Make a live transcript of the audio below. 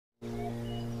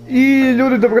I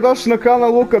ljudi, dobrodošli na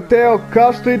kanal Luka Teo.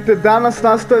 Kao što vidite, danas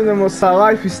nastavljamo sa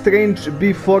Life is Strange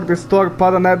Before the Storm,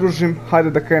 pa da ne dužim, hajde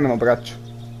da krenemo, braćo.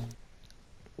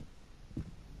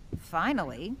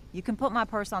 Finally, you can put my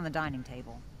purse on the dining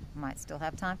table. Might still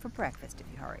have time for breakfast if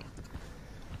you hurry.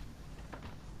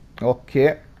 Ok.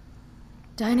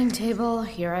 Dining table,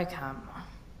 here I come.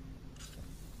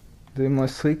 Da imamo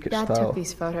slike, šta je Dad ovo? took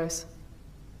these photos.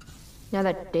 Now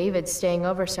that David's staying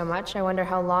over so much, I wonder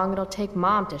how long it'll take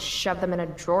Mom to shove them in a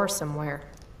drawer somewhere.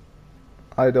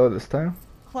 Ajde, ovdje stavim.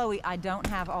 Chloe, I don't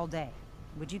have all day.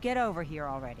 Would you get over here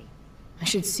already? I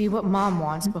should see what Mom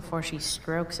wants before she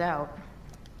strokes out.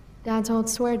 Dad's old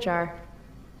swear jar.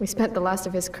 We spent the last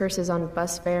of his curses on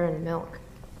bus fare and milk.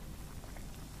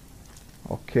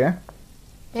 Ok.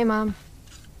 Hey, Mom.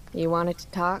 You wanted to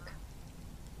talk?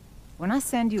 When I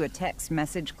send you a text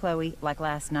message, Chloe, like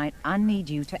last night, I need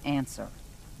you to answer.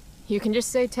 You can just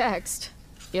say text.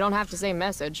 You don't have to say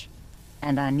message.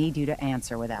 And I need you to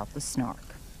answer without the snark.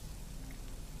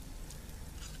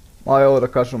 Ajde, ovo da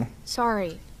kažemo.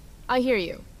 Sorry. I hear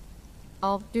you.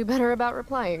 I'll do better about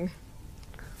replying.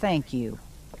 Thank you.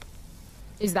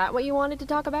 Is that what you wanted to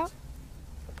talk about?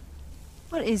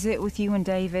 What is it with you and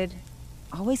David?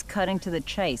 Always cutting to the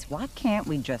chase. Why can't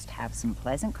we just have some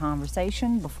pleasant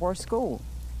conversation before school?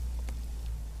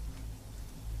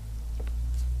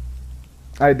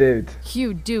 Ajde, David.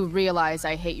 You do realize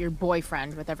I hate your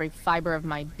boyfriend with every fiber of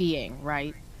my being,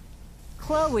 right?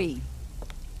 Chloe!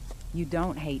 You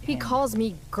don't hate He him. calls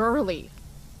me girly.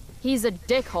 He's a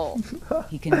dickhole.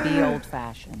 He can be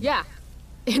old-fashioned. Yeah,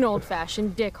 an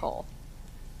old-fashioned dickhole.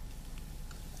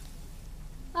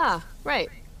 Ah, right.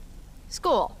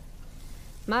 School.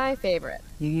 My favorite.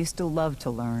 You used to love to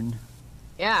learn.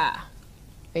 Yeah.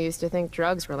 I used to think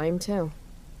drugs were lame too.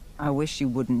 I wish you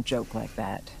wouldn't joke like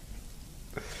that.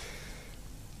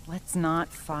 Let's not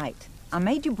fight. I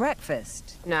made you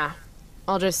breakfast. Nah.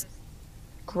 I'll just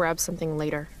grab something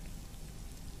later.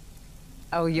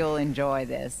 Oh, you'll enjoy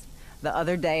this. The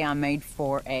other day I made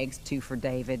 4 eggs, 2 for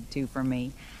David, 2 for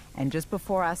me. And just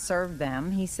before I served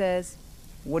them, he says,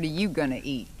 "What are you gonna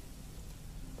eat?"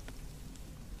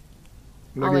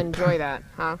 I'll enjoy that,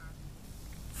 huh?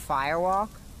 Firewalk?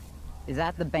 Is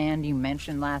that the band you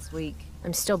mentioned last week?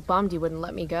 I'm still bummed you wouldn't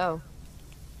let me go.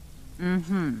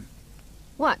 Mm-hmm.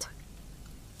 What?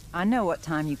 I know what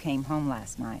time you came home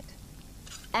last night.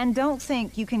 And don't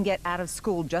think you can get out of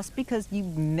school just because you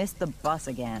missed the bus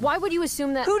again. Why would you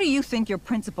assume that— Who do you think your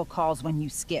principal calls when you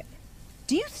skip?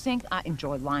 Do you think I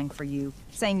enjoy lying for you?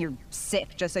 Saying you're sick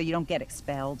just so you don't get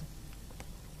expelled?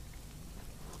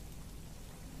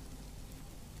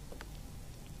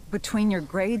 Between your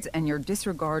grades and your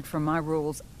disregard for my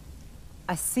rules,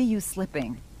 I see you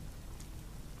slipping.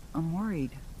 I'm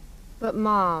worried. But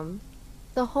Mom,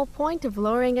 the whole point of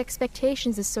lowering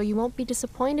expectations is so you won't be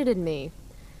disappointed in me.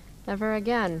 Ever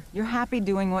again. You're happy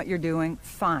doing what you're doing?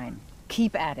 Fine.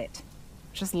 Keep at it.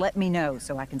 Just let me know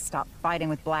so I can stop fighting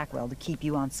with Blackwell to keep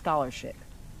you on scholarship.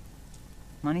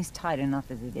 Money's tight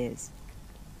enough as it is.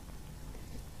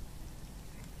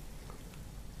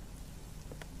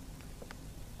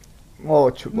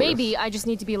 Ovo ću maybe I just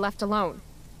need to be left alone?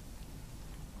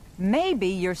 Maybe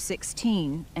you're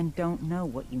 16 and don't know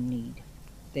what you need.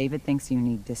 David thinks you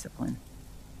need discipline.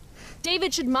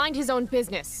 David should mind his own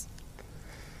business.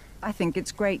 I think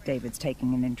it's great David's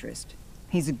taking an interest.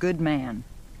 He's a good man.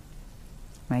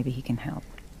 Maybe he can help.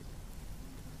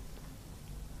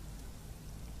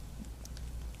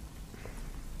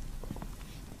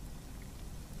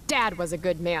 Dad was a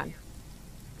good man.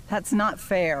 That's not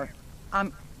fair.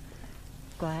 I'm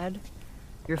glad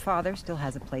your father still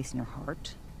has a place in your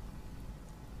heart.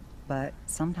 But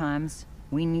sometimes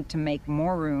we need to make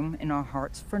more room in our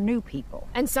hearts for new people.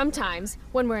 And sometimes,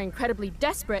 when we're incredibly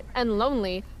desperate and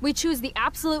lonely, we choose the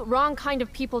absolute wrong kind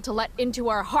of people to let into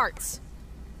our hearts.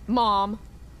 Mom.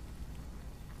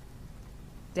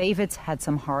 David's had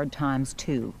some hard times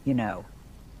too, you know.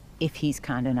 If he's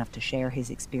kind enough to share his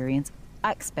experience,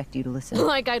 I expect you to listen.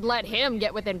 Like I'd let him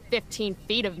get within 15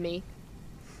 feet of me.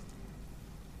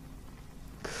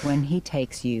 When he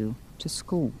takes you to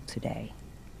school today.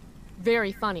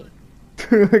 Very funny.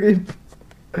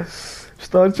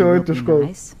 Šta će You ovaj will tu be školu?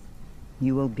 nice,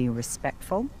 you will be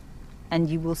respectful, and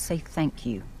you will say thank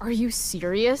you. Are you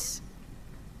serious?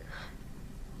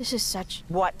 This is such—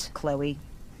 What, Chloe?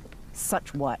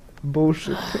 Such what?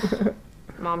 Bullshit.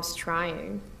 Mom's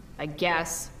trying. I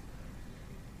guess.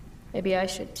 Maybe I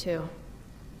should too.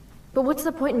 But what's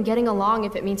the point in getting along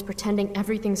if it means pretending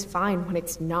everything's fine when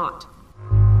it's not?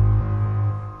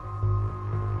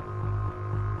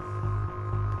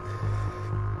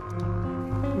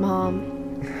 Mom,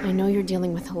 I know you're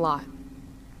dealing with a lot.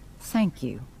 Thank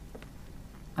you.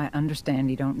 I understand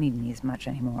you don't need me as much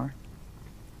anymore.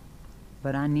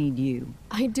 But I need you.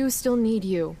 I do still need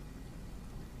you.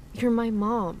 You're my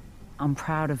mom. I'm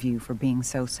proud of you for being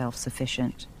so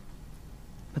self-sufficient.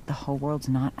 But the whole world's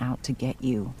not out to get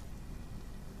you.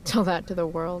 Tell that to the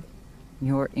world.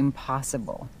 You're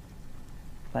impossible.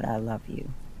 But I love you.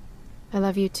 I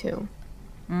love you too.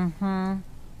 Mm-hmm.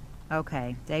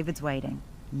 Okay, David's waiting.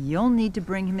 You'll need to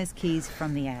bring him his keys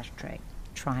from the ashtray.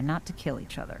 Try not to kill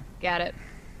each other. Got it.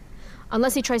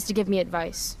 Unless he tries to give me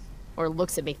advice. Or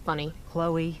looks at me funny.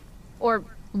 Chloe. Or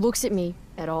looks at me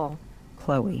at all.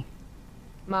 Chloe.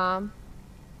 Mom.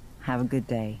 Have a good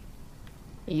day.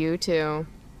 You too.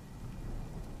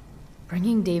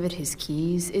 Bringing David his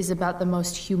keys is about the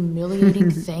most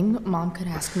humiliating thing Mom could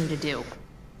ask me to do.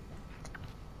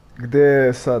 Gdje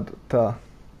je sad ta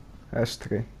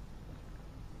ashtray?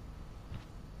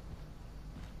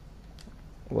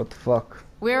 What the fuck?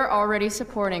 We're already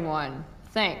supporting one.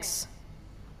 Thanks.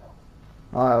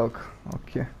 A, evo ga,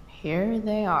 okej. Here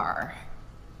they are.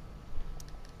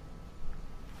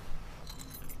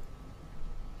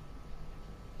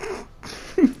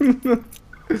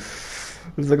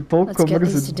 Zar toliko Let's get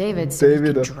these to mrzim David so he can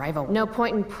Davida? drive away. No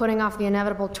point in putting off the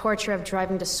inevitable torture of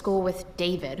driving to school with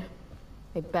David.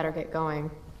 They better get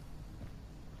going.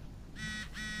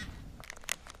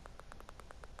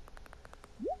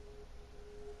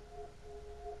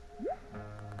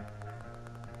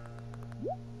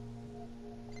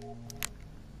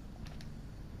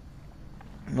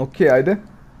 Okej, ajde.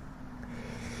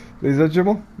 Da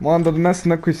izađemo. Moram da donesem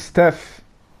neki Steph.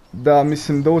 Da,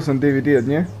 mislim da uzem DVD od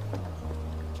nje.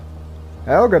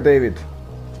 Evo ga, David.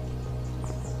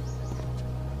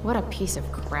 What a piece of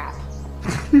crap.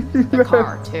 The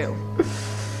car, too.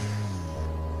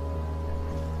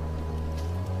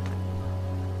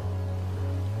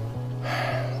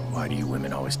 Why do you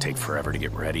women always take forever to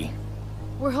get ready?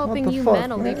 We're hoping the you fuck, men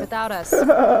will leave man? without us.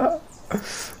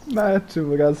 Neću,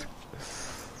 braz.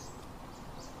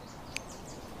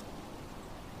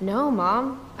 No,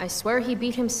 Mom. I swear he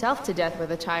beat himself to death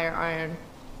with a tire iron.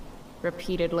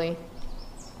 Repeatedly.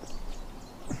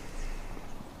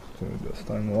 Da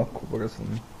stavim ovako, brzo.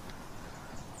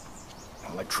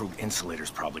 Electrode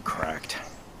insulator's probably cracked.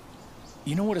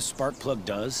 You know what a spark plug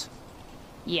does?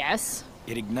 Yes.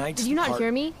 It ignites Did you the not part-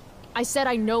 hear me? I said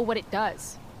I know what it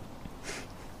does.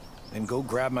 Then go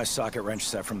grab my socket wrench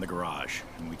set from the garage,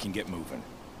 and we can get moving.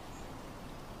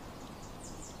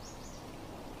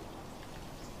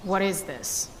 What is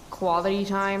this? Quality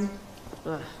time?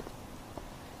 Ugh.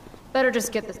 Better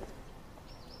just get this.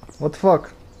 What the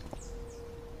fuck?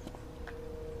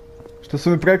 Što su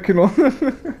mi prekinuo?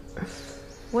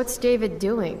 What's David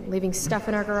doing, leaving stuff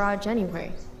in our garage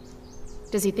anyway?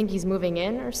 Does he think he's moving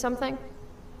in or something?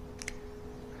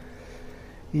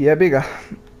 Jebi ga.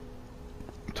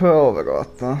 To je ovo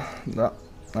vjerojatno. Da,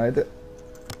 ajde.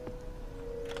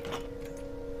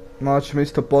 Malo ćemo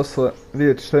isto posle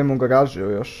vidjeti što ima u garaži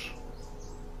još.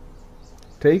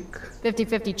 Take.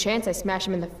 50-50 chance I smash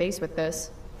him in the face with this.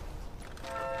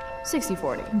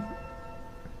 60-40.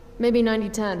 Maybe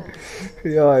 90-10.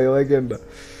 Jaj, legenda.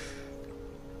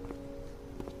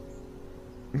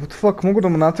 What the fuck, mogu da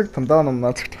mu nacrtam? Da nam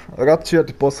nacrtam. Rat ću ja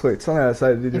ti poslediti, samo ne,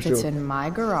 sad vidiš If it's život. in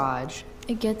my garage,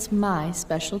 it gets my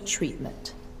special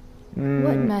treatment.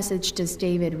 What message does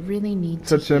David really need to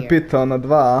Sad će me hear? pitao na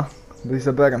dva, a? Da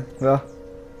izaberem, da.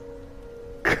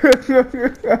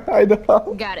 Ajde,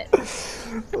 Got it.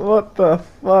 what the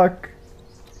fuck.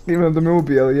 Imam da me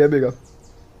ubije, ali jebi ga.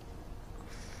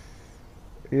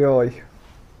 Joj.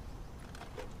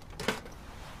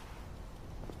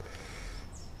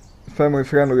 Family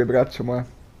friendly, braća moja.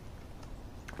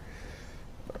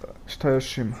 Šta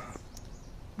još ima?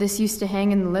 This used to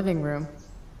hang in the living room.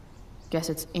 Guess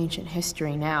it's ancient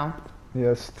history now.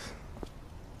 Jest.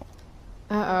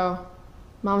 Uh-oh.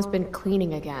 Mom's been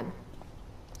cleaning again.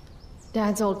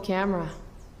 Dad's old camera.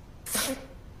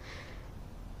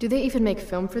 Do they even make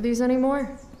film for these anymore?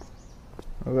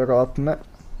 Vjerojatno ne.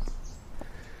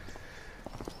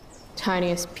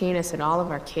 Tiniest penis in all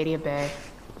of Arcadia Bay.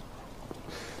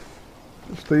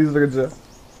 Što izvređa.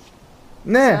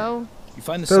 Ne! So, You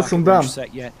find the Tell socket some wrench dumb.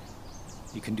 set yet?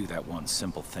 You can do that one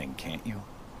simple thing, can't you?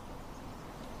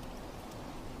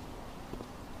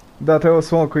 Da, treba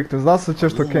su ono quick time. Zna se će A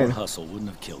što little more Kane. hustle wouldn't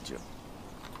have killed you.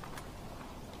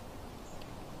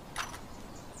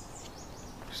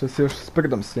 Što se još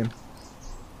sprdam s tim.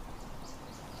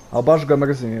 A baš ga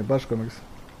mrzim je, baš ga mrzim.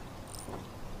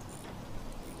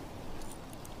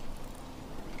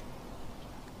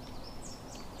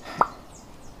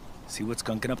 See what's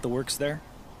gunking up the works there?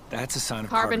 That's a sign of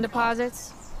carbon deposit.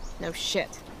 deposits? No shit.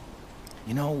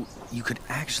 You know, you could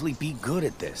actually be good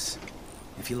at this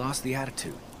if you lost the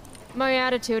attitude. My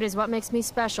attitude is what makes me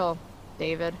special,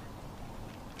 David.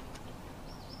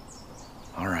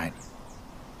 All right.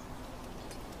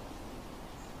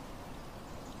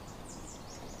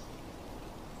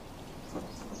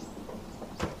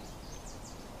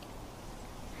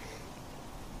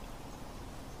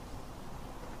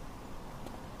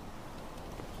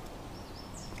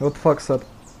 What the fuck sad?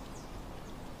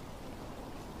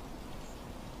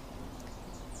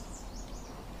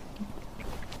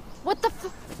 What the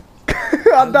f-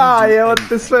 A daj, evo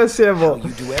te sve sjebo. How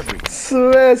you do everything.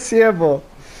 Sve sjebo.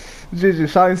 Gigi,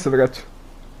 šalim se braću.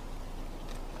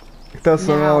 Htio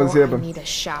sam malo Now I zjebam. need a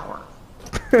shower.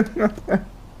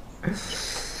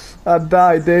 A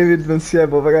daj, David me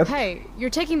sjebo, brat. Hey, you're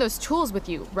taking those tools with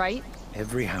you, right?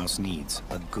 Every house needs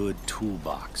a good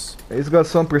toolbox. Izgleda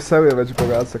se on preselio već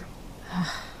bogacak.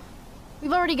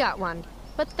 We've already got one,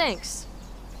 but thanks.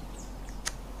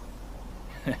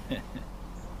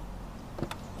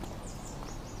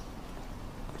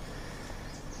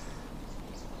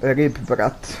 Rip,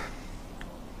 brat.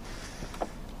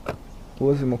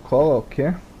 Ulazimo kola,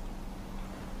 okej.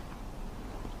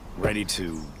 Ready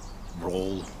to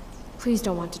roll? Please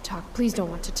don't want to talk. Please don't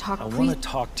want to talk. I want Please. to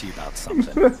talk to you about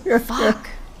something. Fuck.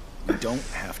 We don't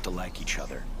have to like each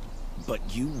other, but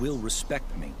you will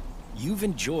respect me. You've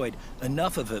enjoyed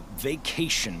enough of a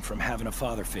vacation from having a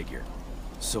father figure.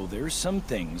 So there's some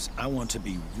things I want to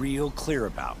be real clear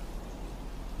about.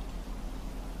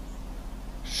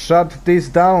 Shut this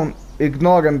down,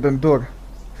 ignore and endure.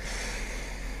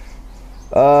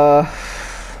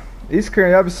 Iskreno,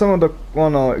 ja bi samo da,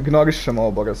 ignorišem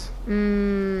ovo, boraz.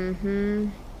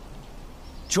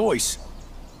 Joyce,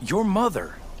 your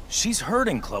mother, she's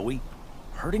hurting, Chloe.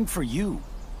 Hurting for you.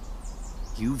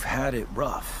 You've had it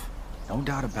rough, no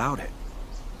doubt about it.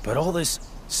 But all this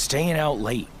staying out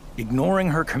late,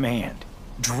 ignoring her command,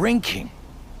 drinking,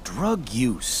 drug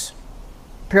use.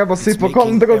 Treba si It's poklon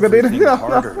making druga everything dirna.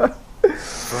 harder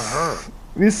for her.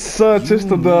 Mislim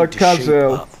čisto You da need to kaže,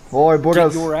 shape up. ovaj Get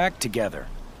boraz. your act together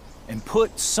and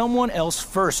put someone else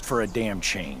first for a damn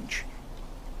change.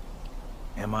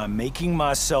 Am I making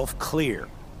myself clear?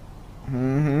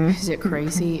 Is it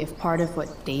crazy if part of what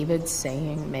David's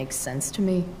saying makes sense to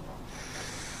me?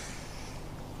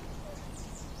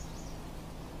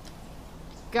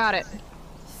 Got it.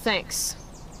 Thanks.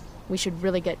 We should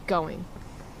really get going.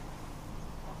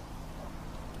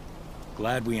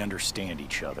 Glad we understand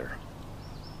each other.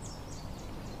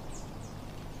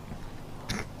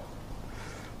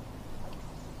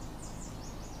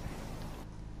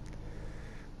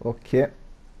 Okej.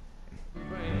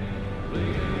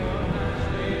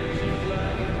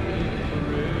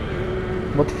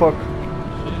 What the fuck?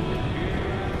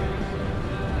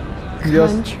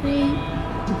 Just Country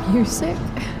music?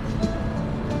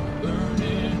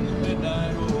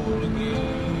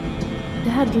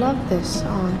 Dad loved this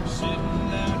song.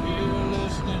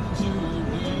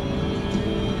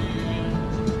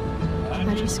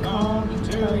 I just called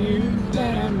to tell you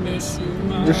that I miss you.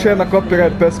 još jedna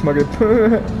copyright pesma, rip.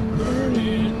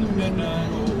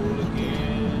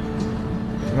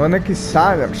 Ima neki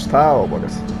sanjam, šta je ovo,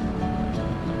 boraz?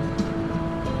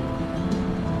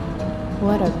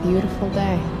 What a beautiful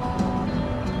day.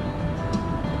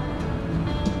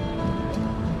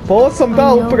 Pa ovo sam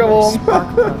dao I know upravo what ovom.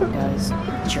 Sparkplug does,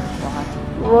 jerkwad.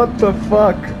 What the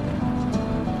fuck?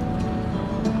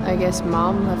 I guess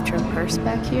Mom left her purse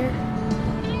back here?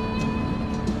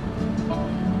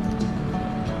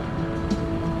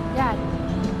 Dad,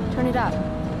 turn it up.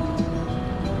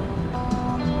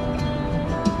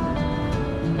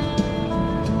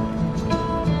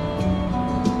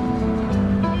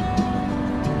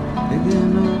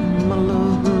 Picking up my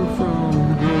lover from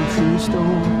the grocery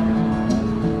store.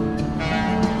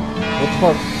 What the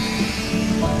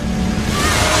fuck?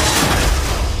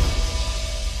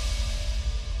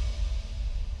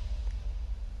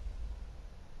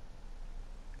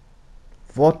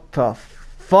 What the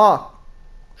fuck?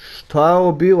 Šta je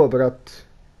ovo bilo, brat?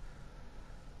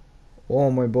 Oh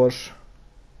moj bož.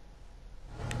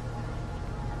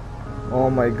 Oh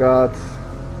my god.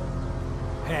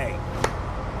 Hey,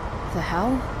 The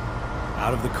hell?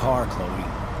 out of the car, Chloe.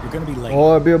 You're gonna be late.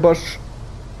 Ovo je bio baš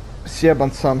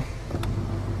sjeban san.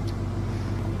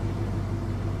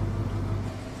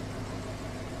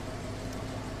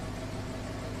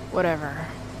 Whatever.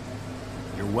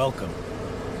 You're welcome.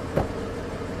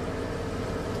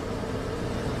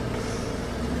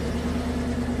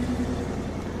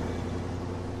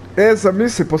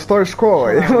 Zamisli, postoji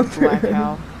škola, Hello, evo Black te.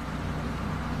 Hell.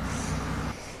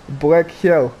 Black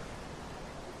Hell.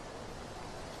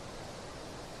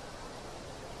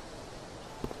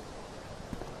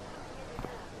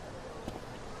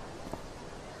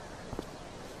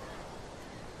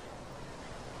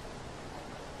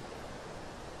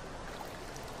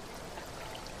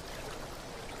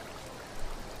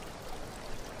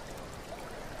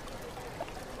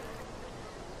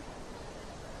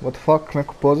 What the fuck,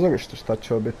 neko pozorište, šta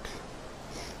će ovo biti?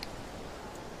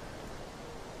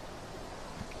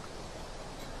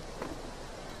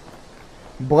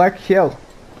 Black Hell.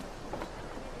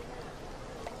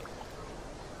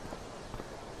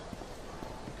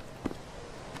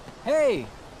 Hey,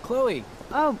 Chloe.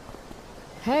 Oh,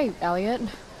 hey, Elliot.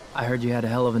 I heard you had a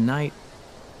hell of a night.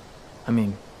 I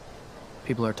mean,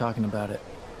 people are talking about it.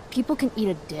 People can eat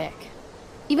a dick.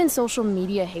 Even social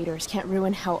media haters can't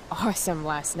ruin how awesome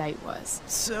last night was.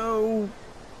 So,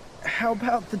 how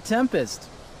about the Tempest?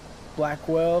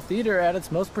 Blackwell Theater at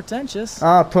its most pretentious.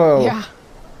 A, to je ovo. Yeah,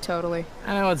 totally.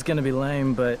 I know it's gonna be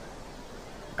lame, but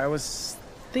I was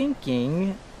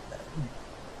thinking,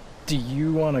 do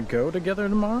you want to go together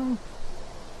tomorrow?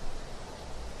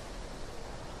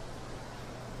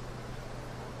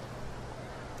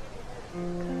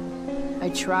 I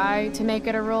try to make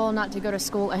it a rule not to go to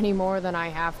school any more than I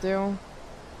have to.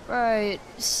 But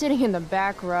sitting in the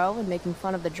back row and making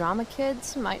fun of the drama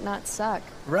kids might not suck.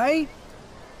 Right?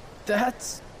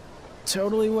 That's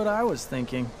totally what I was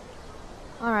thinking.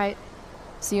 Alright.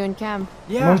 See you in chem.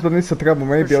 Yeah. Možda nisam trebao,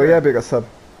 maybe, ali jebi ga sad.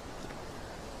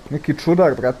 Neki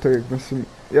čudar, brate, mislim,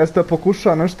 jeste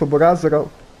pokušao nešto Borazer, ali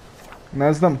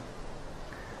ne znam.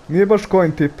 Nije baš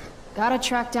coin tip. Gotta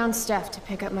track down Steph to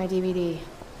pick up my DVD.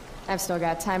 I've still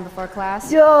got time before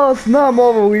class. Ja, znam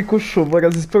ovo likušu,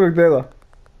 Boraz iz prvog dela.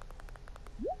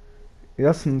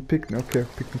 Ja sam pikni, okej,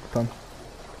 piknik tam.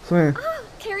 Sve.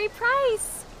 Carrie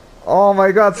Price! Oh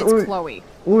my god, It's Chloe.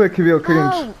 uvijek je bio cringe.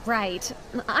 Oh, right.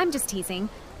 I'm just teasing.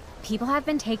 People have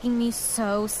been taking me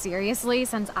so seriously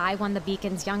since I won the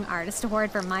Beacon's Young Artist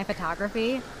Award for my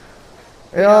photography.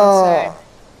 Ja.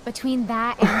 Between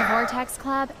that and the Vortex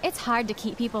Club, it's hard to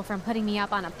keep people from putting me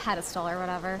up on a pedestal or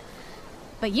whatever.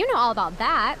 But you know all about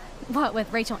that. What,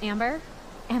 with Rachel Amber?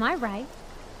 Am I right?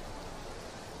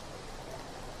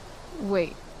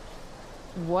 Wait.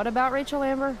 What about Rachel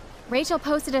Amber? Rachel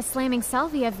posted a slamming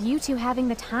selfie of you two having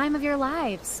the time of your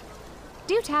lives.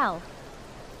 Do tell.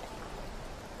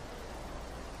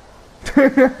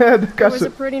 It was a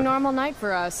pretty normal night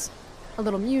for us. A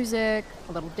little music,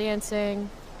 a little dancing.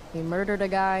 We murdered a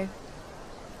guy.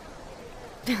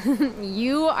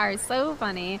 You are so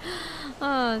funny.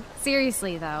 Oh,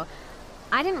 seriously though,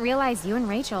 I didn't realize you and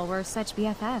Rachel were such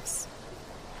BFFs.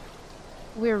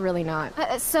 We're really not.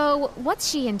 So, what's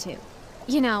she into?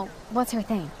 You know, what's her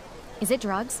thing? Is it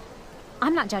drugs?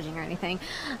 I'm not judging or anything.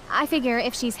 I figure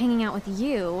if she's hanging out with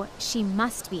you, she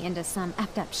must be into some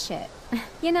effed up shit.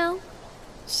 You know?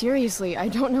 Seriously, I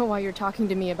don't know why you're talking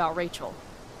to me about Rachel.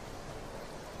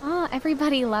 Oh,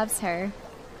 everybody loves her.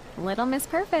 Little Miss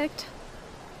Perfect.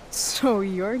 So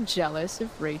you're jealous of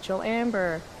Rachel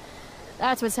Amber.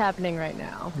 That's what's happening right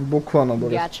now. Bukvalno,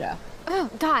 Boris. Gotcha. Oh,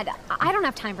 God, I don't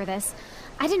have time for this.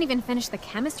 I didn't even finish the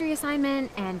chemistry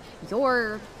assignment, and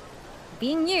you're...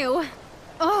 being you.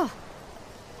 Oh.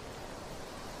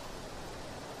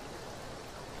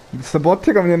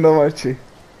 Sabotiram njen domaći.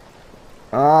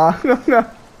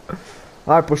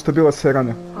 Aj, pošto je bilo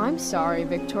seranje. I'm sorry,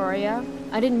 Victoria.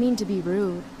 I didn't mean to be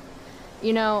rude.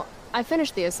 You know, I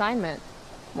finished the assignment.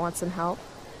 Want some help?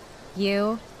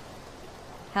 You?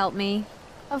 Help me?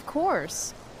 Of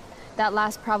course. That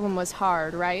last problem was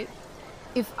hard, right?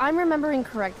 If I'm remembering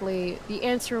correctly, the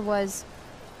answer was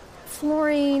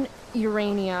fluorine,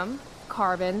 uranium,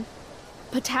 carbon,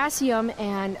 potassium,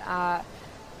 and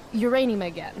uranium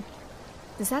again.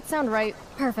 Does that sound right?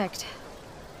 Perfect.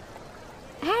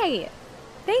 Hey,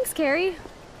 thanks, Carrie.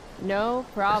 No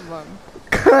problem.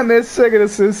 Ne čega da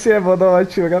se sjeba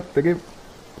domaći, vrati.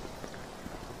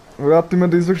 Vjerojatno ima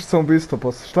da izvrši samoubistvo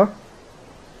posle, šta?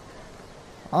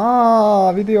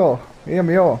 Vidi ovo, imam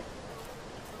i ovo.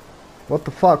 What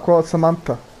the fuck, ovo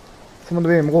Samantha. Samo da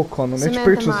vidim luk, ono, neću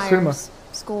pričati sa svima.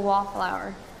 School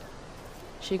wallflower.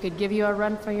 She could give you a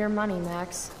run for your money,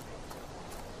 Max.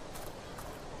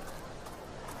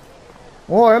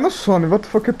 O, eno su oni, what the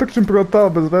fuck, je trčim prvo tamo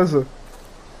bez veze.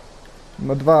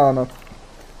 Ima dva, ono.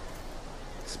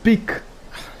 Speak.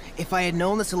 If I had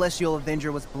known the Celestial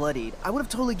Avenger was bloodied, I would have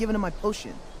totally given him my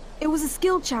potion. It was a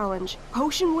skill challenge.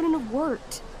 Potion wouldn't have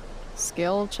worked.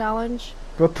 Skill challenge?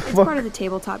 What the It's fuck? part of the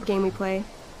tabletop game we play.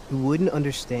 You wouldn't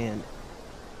understand.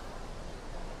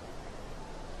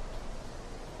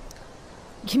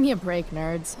 Give me a break,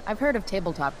 nerds. I've heard of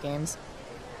tabletop games.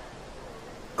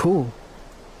 Cool.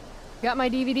 Got my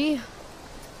DVD?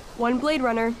 One Blade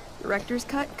Runner. Director's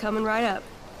cut coming right up.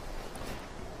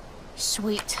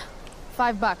 Sweet.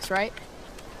 $5, right?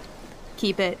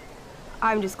 Keep it.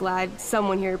 I'm just glad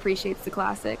someone here appreciates the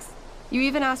classics. You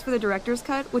even asked for the director's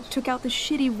cut, which took out the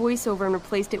shitty voiceover and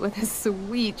replaced it with a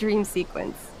sweet dream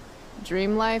sequence.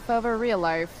 Dream life over real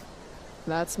life.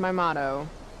 That's my motto.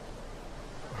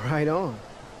 Right on.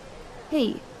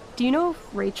 Hey, do you know if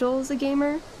Rachel's a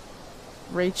gamer?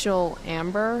 Rachel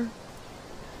Amber?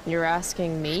 You're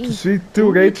asking me? Svi tu Did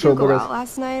you Rachel, go brez. out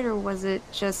last night, or was it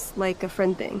just like a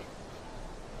friend thing?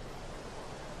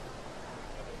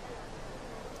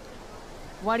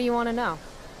 Why do you want to know?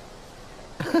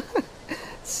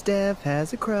 Steph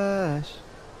has a crush.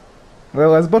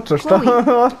 Evo je zboča, šta? Chloe,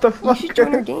 What the You fuck? should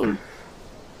join our game.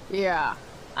 Yeah.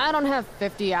 I don't have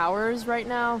 50 hours right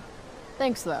now.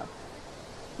 Thanks, though.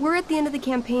 We're at the end of the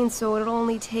campaign, so it'll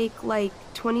only take like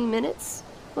 20 minutes.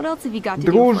 What else have you got to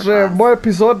do before Druže, class? moje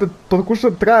epizode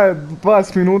pokušam traje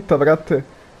 20 minuta, brate.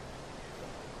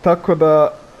 Tako da,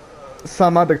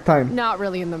 some other time. Not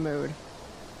really in the mood.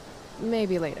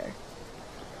 Maybe later.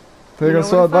 Tega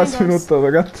su ova 20 minuta,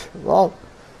 brate. Wow.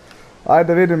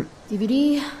 Ajde vidim.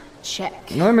 DVD, check.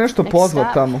 Nemoj me nešto Next pozvat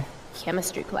stop, tamo.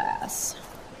 Chemistry class.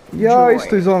 Ja, Joy.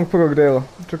 isto iz ovog prvog dela.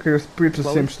 Čekaj, pričam s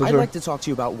Chloe, njim što I'd želim. like to talk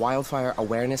to you about wildfire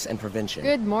awareness and prevention.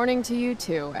 Good morning to you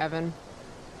too, Evan.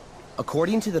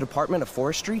 According to the Department of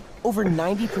Forestry, over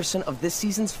 90% of this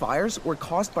season's fires were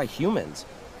caused by humans.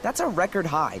 That's a record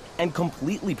high and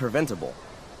completely preventable.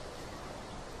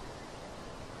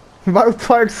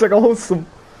 Wildfires are awesome.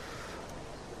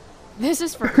 This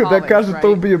is for Da college, kaže to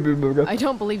right? ubio bi me, brate. I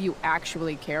don't believe you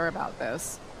actually care about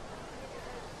this.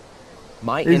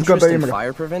 My Izgleda interest in Imre.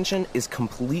 fire prevention is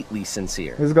completely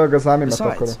sincere. Izgleda ga zanima tako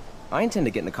da. Besides, I intend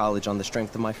to get into college on the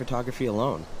strength of my photography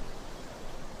alone.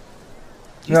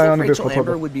 Do you Ja, think on ide Rachel po toga.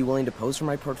 Amber would be willing to pose for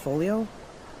my portfolio?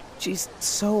 She's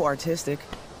so artistic.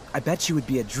 I bet she would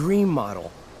be a dream model.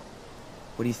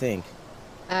 What do you think?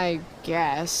 I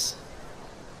guess.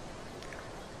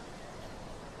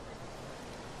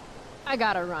 I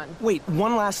gotta run. Wait,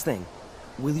 one last thing.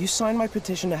 Will you sign my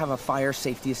petition to have a fire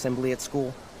safety assembly at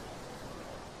school?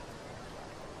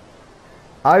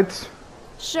 Ajde.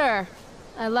 Sure.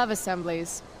 I love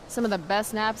assemblies. Some of the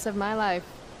best naps of my life.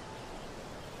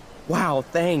 Wow,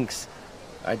 thanks.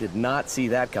 I did not see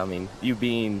that coming. You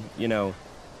being, you know,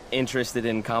 interested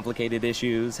in complicated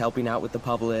issues, helping out with the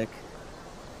public.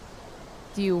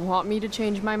 Do you want me to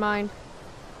change my mind?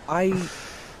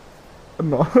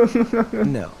 No.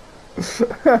 No.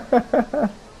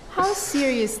 How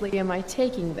seriously am I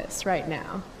taking this right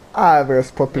now? Aj, bre,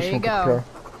 There potpišemo you kod go. kraja.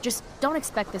 Just don't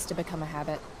expect this to become a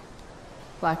habit.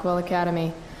 Blackwell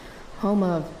Academy, home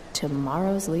of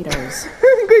tomorrow's leaders.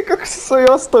 Gledaj kako su se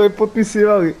i ostali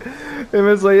potpisivali. I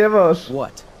me zajebavaš.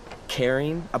 What?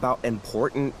 Caring about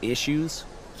important issues?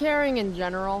 Caring in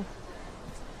general.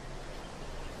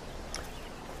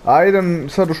 A idem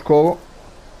sad u školu.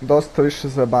 Dosta više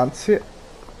za bancije.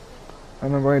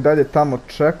 Eno i dalje tamo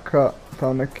čeka.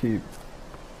 Tamo neki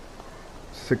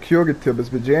security,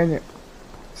 obezbeđenje.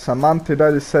 Samantha i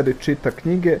dalje sedi čita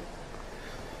knjige.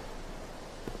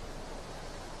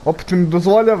 Opet mi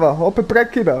dozvoljava, opet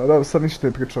prekida. Dobro, sad ništa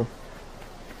ne pričao.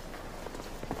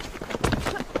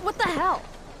 What the hell?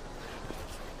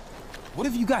 What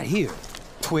have you got here?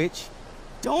 Twitch?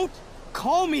 Don't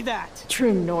call me that!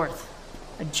 True North.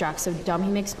 A jock so dumb he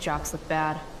makes jocks look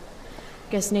bad.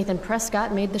 Guess Nathan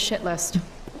Prescott made the shit list.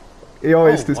 I ovo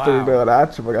Oh, isto isto wow. video,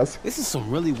 račemo ga se. This is some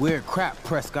really weird crap,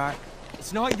 Prescott.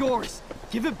 It's not yours.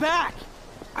 Give it back!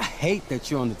 I hate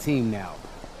that you're on the team now.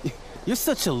 You're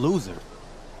such a loser.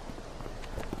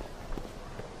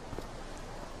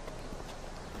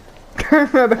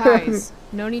 Guys,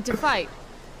 no need to fight.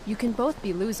 You can both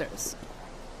be losers.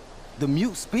 The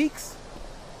mute speaks?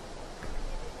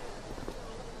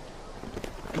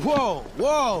 Whoa,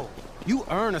 whoa! You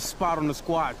earn a spot on the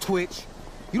squad, Twitch.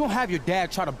 You don't have your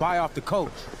dad try to buy off the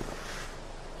coach.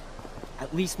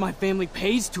 At least my family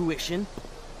pays tuition.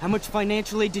 How much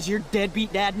financial aid does your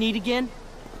deadbeat dad need again?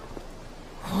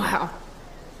 Wow.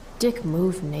 Dick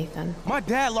move, Nathan. My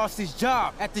dad lost his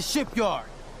job at the shipyard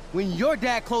when your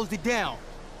dad closed it down.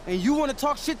 And you want to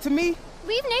talk shit to me?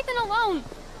 Leave Nathan alone!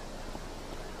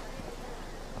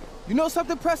 You know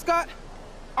something, Prescott?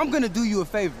 I'm gonna do you a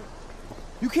favor.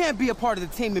 You can't be a part of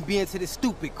the team and be into this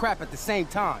stupid crap at the same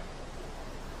time.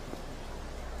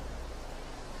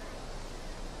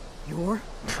 You're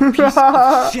a piece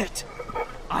of shit.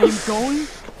 I am going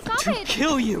Stop to it!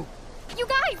 kill you. You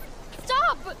guys!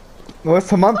 Stop! Ovo je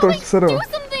Samantha Chloe, što se rao. do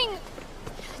something!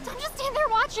 Don't just stand there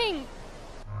watching!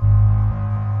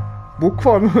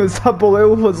 Bukvalno je zabole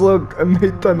uvo zlog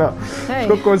Nathana. Hey,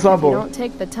 Koliko je if you zabole. don't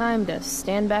take the time to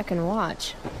stand back and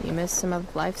watch, you miss some of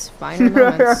life's finer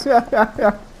moments.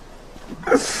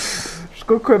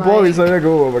 Koliko je boli za njega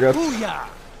uvo, brate. Booyah!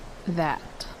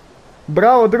 That.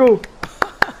 Bravo, Drew.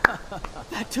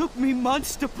 That took me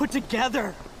months to put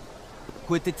together.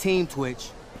 Quit the team, Twitch.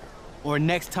 Or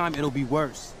next time it'll be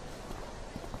worse.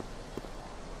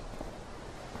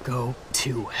 Go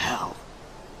to hell.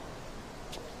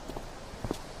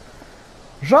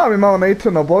 Žao mi malo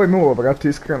Nathana, boli me uvo, brate,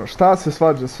 iskreno. Šta se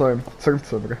svađa s ovim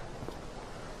crncem, bre?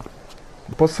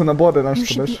 Posle nabode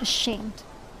nešto beše.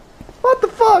 What the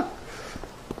fuck?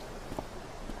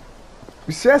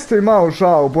 Mislim, jeste mi malo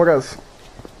žao, buraz.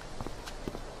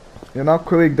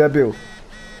 Jednako je lik debil.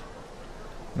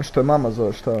 Nešto je mama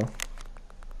zove, šta je?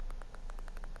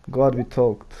 Glad we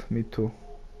talked, me too.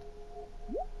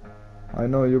 I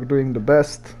know you're doing the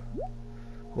best.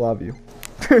 Love you.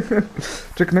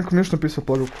 Čekaj, neko mi još napisao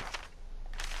poruku.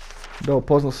 Da,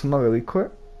 upoznao sam nove likove.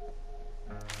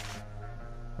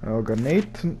 Evo ga,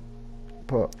 Nathan.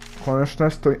 Pa,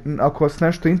 ako vas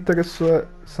nešto interesuje,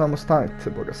 samo stanite,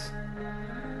 boga se.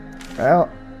 Evo.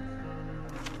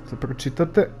 Sad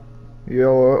pročitate. I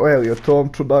ovo, Elliot, ovom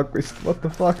čudaku isto, what the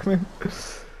fuck, man.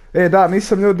 Da,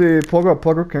 nisam ljudi pogledao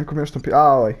poruke, neko mi još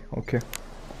napisao, okej.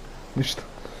 Ništa.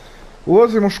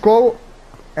 Ulazim u školu,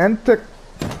 enter.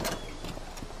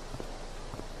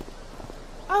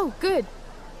 Oh, good.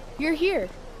 You're here.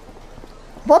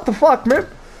 What the fuck, man?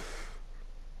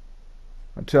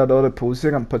 Znači ja da ovdje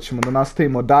pauziram pa ćemo da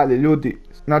nastavimo dalje, ljudi.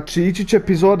 Znači ići će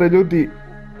epizode, ljudi,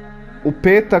 u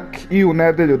petak i u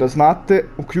nedelju, da znate.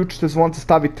 Uključite zvonce,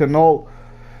 stavite nol.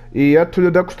 I eto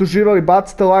ljudi, ako ste uživali,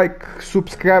 bacite like,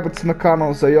 subscribe se na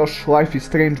kanal za još Life is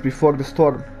Strange Before the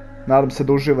Storm. Nadam se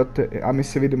da uživate, a mi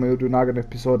se vidimo ljudi u narednoj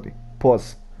epizodi.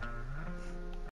 Poz.